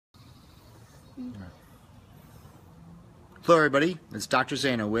Hello everybody, it's Dr.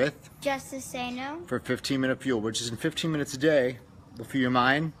 Zaino with Justice Zaino for 15-minute fuel, which is in 15 minutes a day. Will fuel your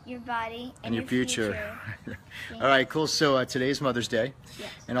mind, your body, and your future. Yeah. All right, cool. So today's Mother's Day.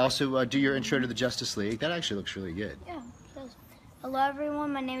 Yes. And also do your intro to the Justice League. That actually looks really good. Yeah, it does. Hello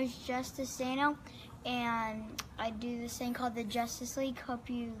everyone, my name is Justice Zaino, and I do this thing called the Justice League. Hope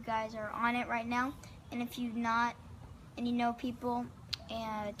you guys are on it right now. And if you're not, and you know people,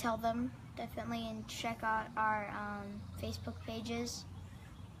 and tell them definitely, and check out our Facebook pages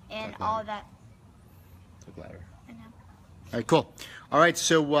and all of that. Talk louder. I know. All right, cool. All right,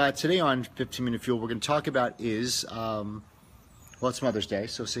 so today on 15-minute fuel, we're going to talk about is, well, it's Mother's Day,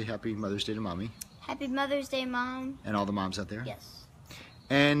 so say Happy Mother's Day to Mommy. Happy Mother's Day, Mom. And all the moms out there. Yes.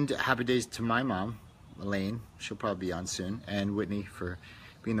 And happy days to my mom, Elaine. She'll probably be on soon. And Whitney for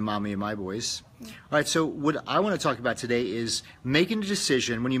being the mommy of my boys. All right, so what I want to talk about today is making a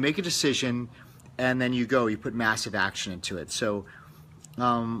decision. When you make a decision and then you put massive action into it. So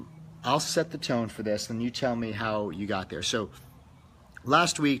I'll set the tone for this, and you tell me how you got there. So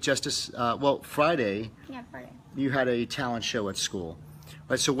last week, Friday, Yeah, Friday. you had a talent show at school. All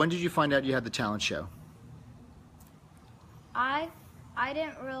right, so when did you find out you had the talent show? I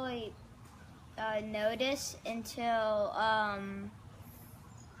didn't really notice until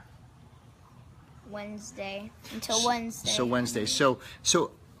Wednesday. So Wednesday. So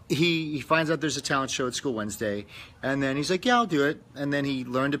he finds out there's a talent show at school Wednesday, and then he's like, yeah, I'll do it. And then he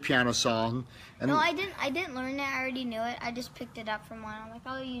learned a piano song. And no, I didn't learn it. I already knew it. I just picked it up from one. I'm like,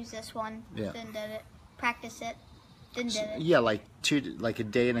 I'll use this one. Yeah. Then did it. Practice it. Then did it. Yeah, like a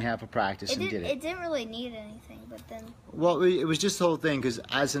day and a half of practice and did it. It didn't really need anything, but then. Well, it was just the whole thing, because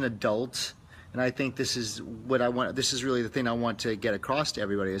as an adult, and I think this is what I want. This is really the thing I want to get across to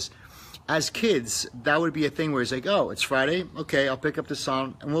everybody is, as kids, that would be a thing where it's like, oh, it's Friday, okay, I'll pick up the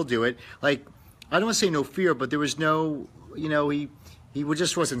song and we'll do it. Like, I don't want to say no fear, but there was no, he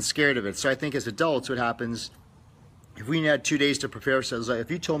just wasn't scared of it. So I think as adults, what happens, if we had 2 days to prepare ourselves, like if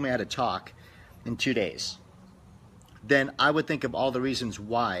you told me I had to talk in 2 days, then I would think of all the reasons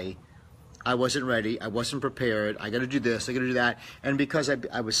why I wasn't ready, I wasn't prepared, I got to do this, I got to do that, and because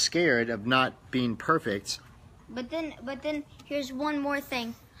I was scared of not being perfect. But then here's one more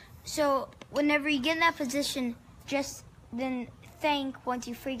thing. So whenever you get in that position, just then think. Once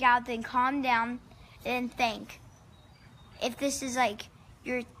you freak out, then calm down, and think. If this is like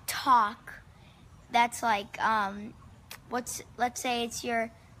your talk, that's like let's say it's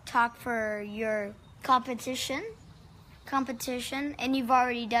your talk for your competition, and you've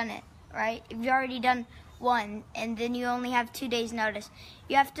already done it, right? If you've already done one, and then you only have 2 days notice,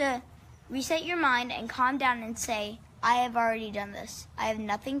 you have to reset your mind and calm down and say, I have already done this. I have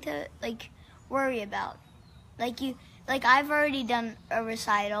nothing to worry about. I've already done a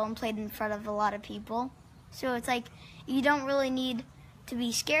recital and played in front of a lot of people. So it's like you don't really need to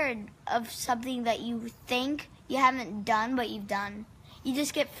be scared of something that you think you haven't done but you've done. You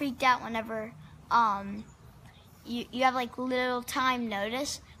just get freaked out whenever you have little time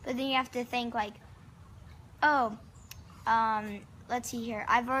notice, but then you have to think let's see here.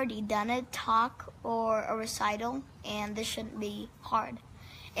 I've already done a talk or a recital, and this shouldn't be hard.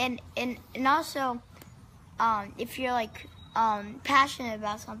 And also, if you're passionate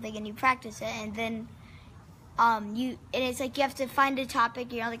about something and you practice it, and then it's like you have to find a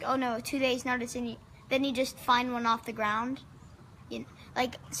topic. You're like, oh no, 2 days notice, and then you just find one off the ground,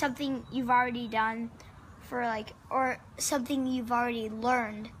 like something you've already done or something you've already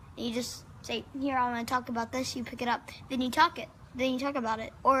learned. And you just say, here, I want to talk about this. You pick it up, then you talk it. Then you talk about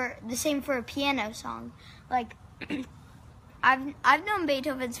it. Or the same for a piano song. Like, I've known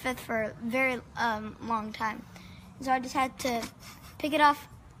Beethoven's Fifth for a very long time. So I just had to pick it off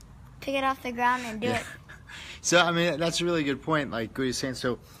the ground and do it. So, I mean, that's a really good point, like Goody's saying.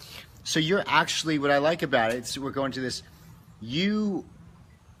 So you're actually, what I like about it, we're going to this, you,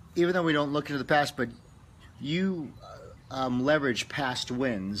 even though we don't look into the past, but you leverage past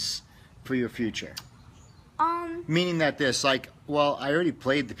wins for your future. Meaning that I already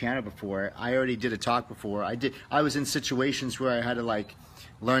played the piano before. I already did a talk before. I was in situations where I had to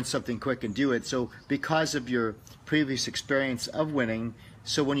learn something quick and do it. So because of your previous experience of winning,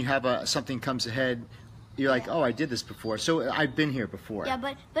 so when you have something comes ahead, you're like, oh, I did this before. So I've been here before. Yeah,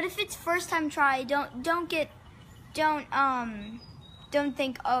 but if it's first time try, don't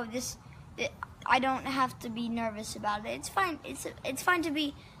think, oh, I don't have to be nervous about it. It's fine. It's fine to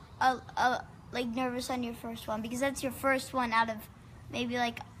be nervous on your first one, because that's your first one out of maybe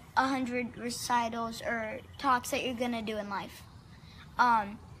 100 recitals or talks that you're gonna do in life.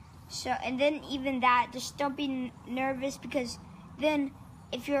 So, and then even that, just don't be nervous, because then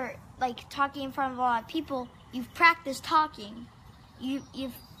if you're like talking in front of a lot of people, you've practiced talking.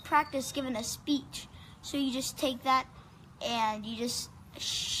 You've practiced giving a speech. So you just take that and you just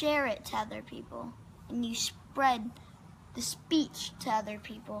share it to other people, and you spread the speech to other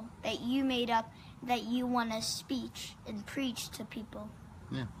people that you made up, that you want to speech and preach to people.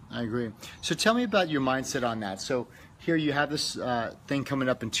 Yeah, I agree. So tell me about your mindset on that. So here you have this thing coming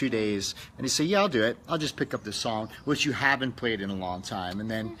up in 2 days, and you say, yeah, I'll do it. I'll just pick up the song, which you haven't played in a long time. And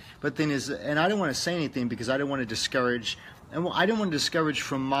then, but then and I don't want to say anything because I don't want to discourage, and I don't want to discourage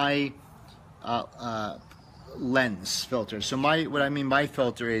from my lens filter. So my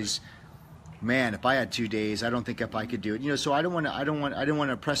filter is, man, if I had 2 days, I don't think if I could do it. You know, so I don't want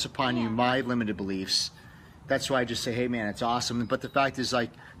to press upon you my limited beliefs. That's why I just say, hey, man, it's awesome. But the fact is, like,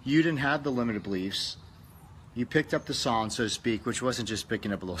 you didn't have the limited beliefs. You picked up the song, so to speak, which wasn't just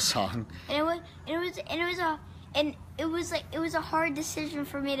picking up a little song. And it was a hard decision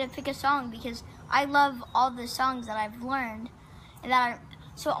for me to pick a song because I love all the songs that I've learned, and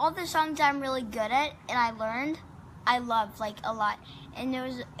so all the songs that I'm really good at and I love like a lot. And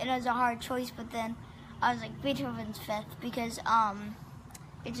it was a hard choice, but then I was like Beethoven's Fifth because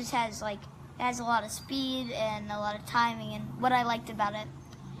it just has a lot of speed and a lot of timing and what I liked about it.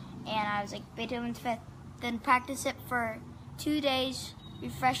 And I was like Beethoven's Fifth. Then practiced it for 2 days,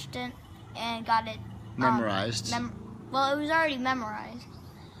 refreshed it, and got it memorized. Well, it was already memorized.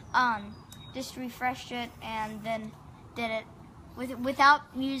 Just refreshed it and then did it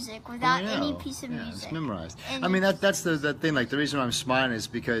without music, without any piece of music. It's memorized. And I mean, that's the thing. Like, the reason why I'm smiling is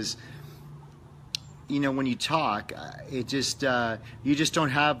because, you know, when you talk, it just you just don't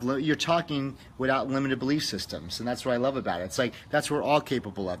have. You're talking without limited belief systems, and that's what I love about it. It's like that's what we're all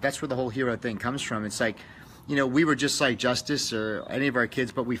capable of. That's where the whole hero thing comes from. It's like, you know, we were just like Justice or any of our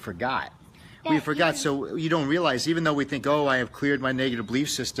kids, but we forgot. Yeah, we forgot. So you don't realize, even though we think, oh, I have cleared my negative belief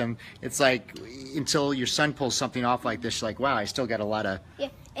system. It's like until your son pulls something off like this, you're like, wow, I still got a lot of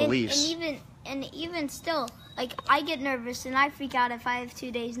beliefs. And even still, like, I get nervous and I freak out if I have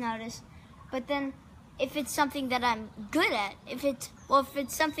 2 days notice, but then. If it's something that I'm good at, if it's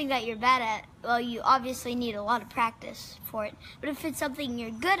something that you're bad at, well, you obviously need a lot of practice for it. But if it's something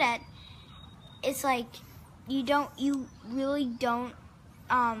you're good at, it's like you really don't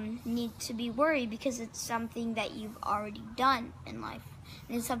need to be worried because it's something that you've already done in life,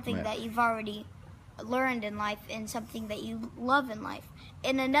 and it's something that you've already learned in life, and something that you love in life.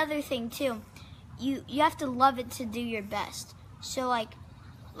 And another thing too, you have to love it to do your best. So like,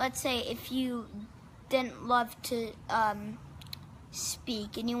 let's say if you didn't love to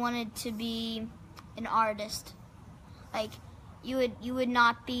speak and you wanted to be an artist, like you would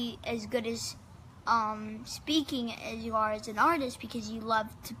not be as good as speaking as you are as an artist because you love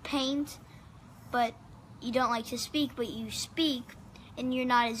to paint but you don't like to speak, but you speak and you're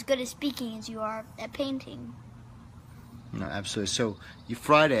not as good at speaking as you are at painting. No, absolutely. So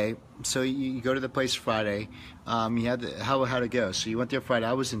Friday. So you go to the place Friday. You had how'd it go? So you went there Friday.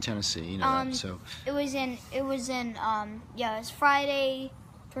 I was in Tennessee. You know that. So it was Friday.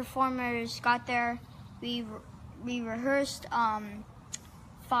 Performers got there. We rehearsed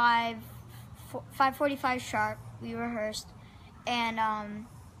 5:45 sharp. We rehearsed, and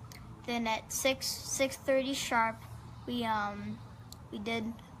then at 6:30 sharp, we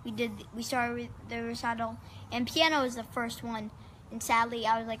started with the recital, and piano was the first one, and sadly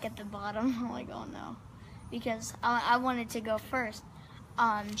I was like at the bottom. I'm like, oh no, because I wanted to go first.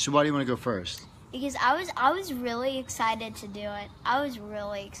 So why do you want to go first? Because I was really excited to do it.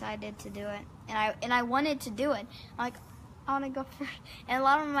 And I wanted to do it. I'm like, I want to go first. And a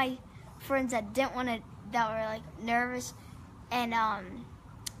lot of my friends that that were like nervous and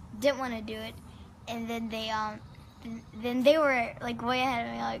didn't want to do it, and then they were like way ahead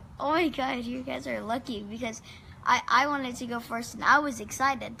of me, like, oh my god, you guys are lucky, because I wanted to go first and I was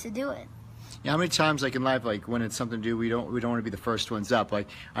excited to do it. Yeah, how many times, like in life, like when it's something to do, we don't want to be the first ones up. Like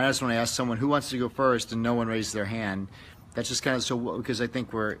I just want to ask someone who wants to go first, and no one raised their hand. That's just kind of because I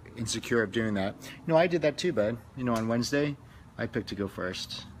think we're insecure of doing that. You know, I did that too, bud. You know, on Wednesday, I picked to go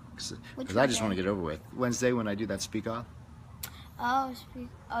first because I just want to get over with. Wednesday when I do that speak off. Oh,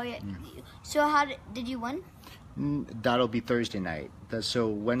 yeah. So did you win? That'll be Thursday night. So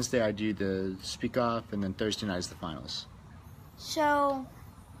Wednesday I do the speak off, and then Thursday night is the finals. So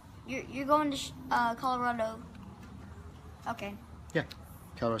you're going to Colorado? Okay. Yeah,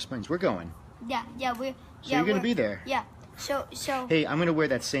 Colorado Springs. We're going. Yeah. So you're gonna be there. Yeah. So. Hey, I'm gonna wear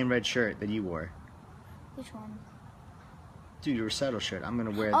that same red shirt that you wore. Which one? Dude, your recital shirt. I'm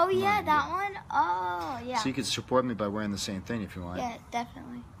gonna wear. Oh yeah, that one. Oh yeah. So you can support me by wearing the same thing if you want. Yeah,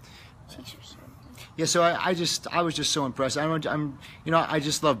 definitely. Yeah, so I was just so impressed. I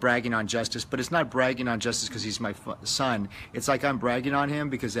just love bragging on Justice, but it's not bragging on Justice because he's my son. It's like I'm bragging on him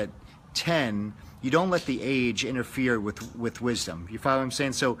because at 10, you don't let the age interfere with wisdom. You follow what I'm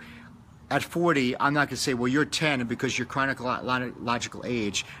saying? So at 40, I'm not going to say, well, you're 10, and because you're chronological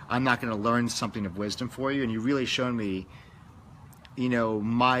age, I'm not going to learn something of wisdom for you. And you really shown me,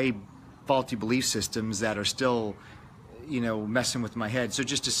 my faulty belief systems that are still, messing with my head. So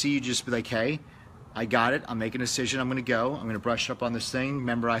just to see you just be like, hey, I got it. I'm making a decision. I'm going to go. I'm going to brush up on this thing,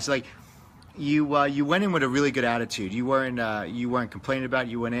 memorize. Like, you went in with a really good attitude. You weren't complaining about it.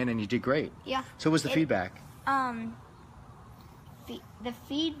 You went in and you did great. Yeah. So what was the feedback? The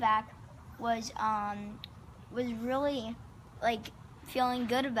feedback was really like feeling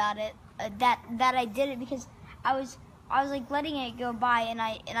good about it. That I did it because I was like letting it go by, and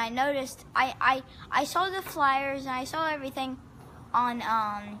I noticed I saw the flyers and I saw everything on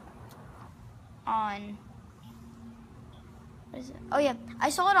what is it? Oh yeah, I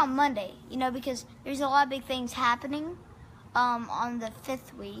saw it on Monday. Because there's a lot of big things happening on the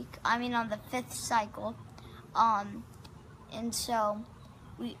 5th week. I mean on the 5th cycle, and so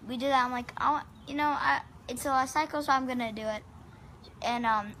we did that. I'm like, it's the last cycle, so I'm gonna do it. And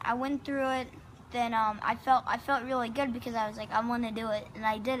I went through it. Then I felt really good because I was like, I want to do it, and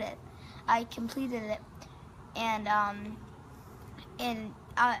I did it. I completed it, and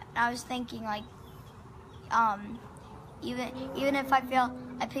I was thinking like, even if I fail,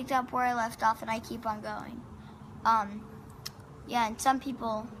 I picked up where I left off, and I keep on going. Yeah, and some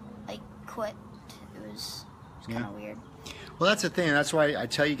people like quit. It was kind of weird. Well, that's the thing. That's why I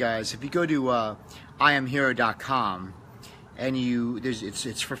tell you guys, if you go to IamHero.com and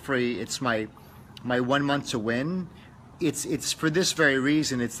it's for free. It's my 1 month to win. It's for this very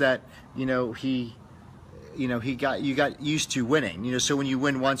reason. It's that you got used to winning. So when you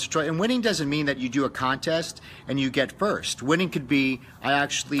win once, try. And winning doesn't mean that you do a contest and you get first. Winning could be I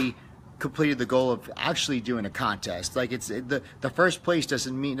actually completed the goal of actually doing a contest. Like the first place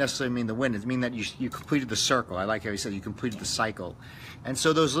doesn't necessarily mean the win. It means that you completed the circle. I like how he said you completed the cycle. And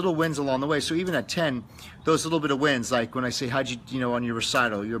so those little wins along the way. So even at 10, those little bit of wins, like when I say how'd you on your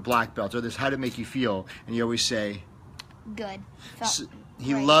recital, your black belt, or this, how'd it make you feel? And you always say, good.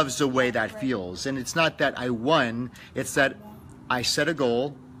 He loves the way that feels. And it's not that I won. It's that I set a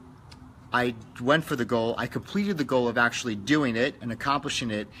goal. I went for the goal. I completed the goal of actually doing it and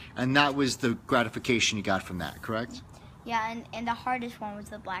accomplishing it, and that was the gratification you got from that. Correct? Yeah, and the hardest one was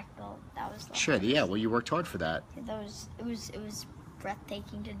the black belt. That was the hardest. Yeah. Well, you worked hard for that. It was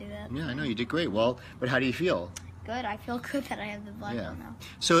breathtaking to do that. Yeah, I know you did great. Well, but how do you feel? Good. I feel good that I have the black belt now.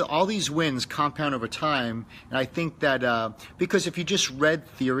 So all these wins compound over time, and I think that because if you just read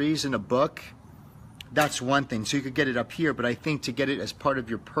theories in a book, that's one thing. So you could get it up here, but I think to get it as part of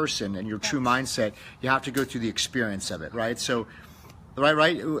your person and your true mindset, you have to go through the experience of it, right? So,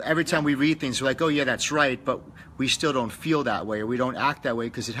 right. Every time we read things, we're like, oh yeah, that's right, but we still don't feel that way, or we don't act that way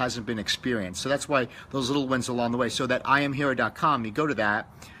because it hasn't been experienced. So that's why those little wins along the way. So that IamHero.com, you go to that,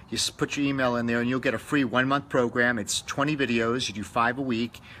 you put your email in there, and you'll get a free 1 month program. It's 20 videos. You do 5 a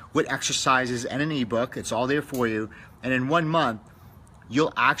week with exercises and an ebook. It's all there for you. And in 1 month,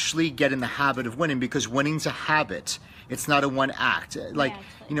 you'll actually get in the habit of winning, because winning's a habit. It's not a one act. Like,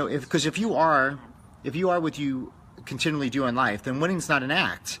 because if you are what you continually do in life, then winning's not an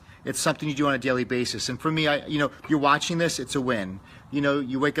act. It's something you do on a daily basis. And for me, you're watching this, it's a win.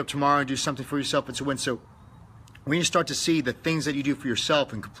 You wake up tomorrow and do something for yourself, it's a win. So when you start to see the things that you do for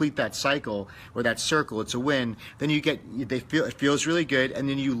yourself and complete that cycle or that circle, it's a win. Then it feels really good, and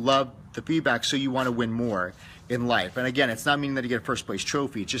then you love the feedback, so you want to win more in life. And again, it's not meaning that you get a first place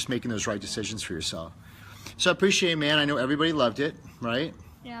trophy. It's just making those right decisions for yourself. So I appreciate it, man. I know everybody loved it, right?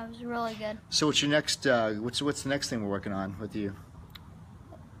 Yeah, it was really good. So what's your next? What's the next thing we're working on with you?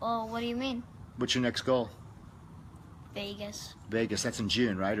 Well, what do you mean? What's your next goal? Vegas. Vegas. That's in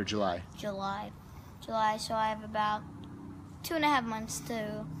June, right, or July? July. So I have about 2.5 months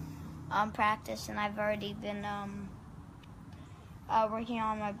to practice, and I've already been working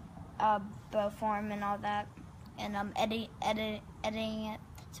on my bow form and all that, and editing it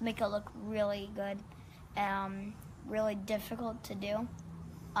to make it look really good, really difficult to do,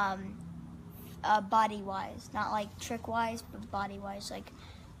 body wise, not like trick wise, but body wise, like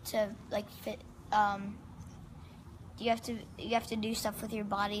to like fit. You have to do stuff with your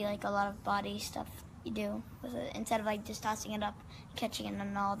body, like a lot of body stuff you do with it, instead of like just tossing it up, catching it,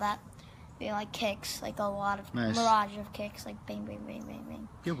 and all that. Doing like kicks, like a lot of mirage of kicks, like bang, bang, bang, bang, bang.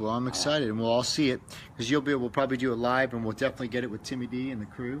 Yeah, well, I'm excited, and we'll all see it, because we'll probably do it live, and we'll definitely get it with Timmy D and the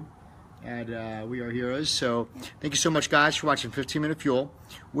crew. at We Are Heroes. So thank you so much, guys, for watching 15-Minute Fuel,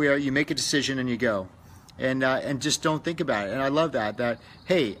 where you make a decision and you go. And just don't think about it. And I love that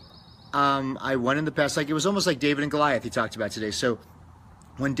hey, I won in the past. Like, it was almost like David and Goliath he talked about today. So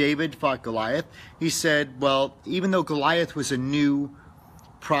when David fought Goliath, he said, well, even though Goliath was a new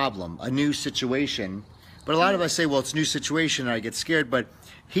problem, a new situation, but a lot of us say, well, it's a new situation and I get scared, but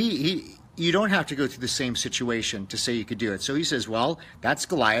you don't have to go through the same situation to say you could do it. So he says, well, that's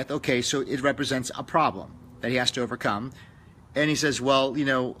Goliath. Okay, so it represents a problem that he has to overcome. And he says, well,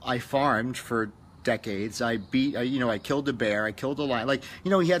 I farmed for decades. I killed a bear. I killed a lion. Like, he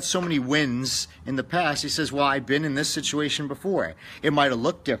had so many wins in the past. He says, well, I've been in this situation before. It might have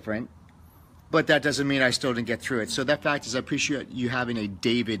looked different, but that doesn't mean I still didn't get through it. So that fact is, I appreciate you having a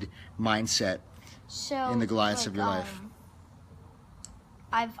David mindset in the Goliaths of your life.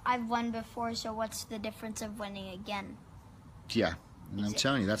 I've won before, so what's the difference of winning again? Yeah, and I'm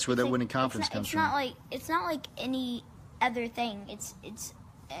telling you, that's where that winning confidence comes from. It's not like any other thing.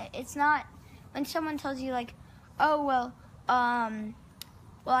 It's not when someone tells you like, oh well,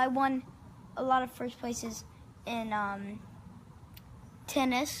 I won a lot of first places in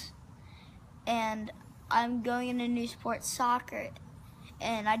tennis, and I'm going in a new sport, soccer,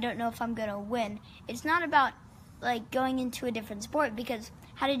 and I don't know if I'm gonna win. It's not about like going into a different sport, because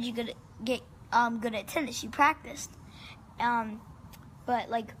how did you get good at tennis? You practiced. But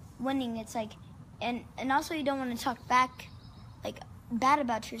like winning, it's like, and also you don't want to talk back, like bad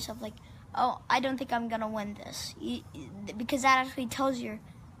about yourself, like, oh, I don't think I'm gonna win this, because that actually tells your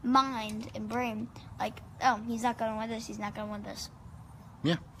mind and brain, like, oh, he's not gonna win this, he's not gonna win this.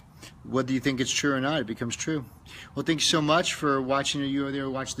 Yeah. Whether you think it's true or not, it becomes true. Well, thank you so much for watching. You were there to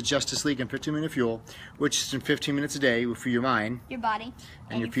watch the Justice League and 15-Minute Fuel, which is in 15 minutes a day for your mind, your body,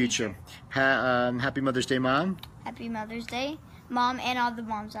 and your future. Happy Mother's Day, Mom. Happy Mother's Day, Mom, and all the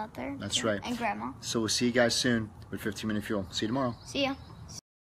moms out there. That's right. And Grandma. So we'll see you guys soon with 15-Minute Fuel. See you tomorrow. See ya.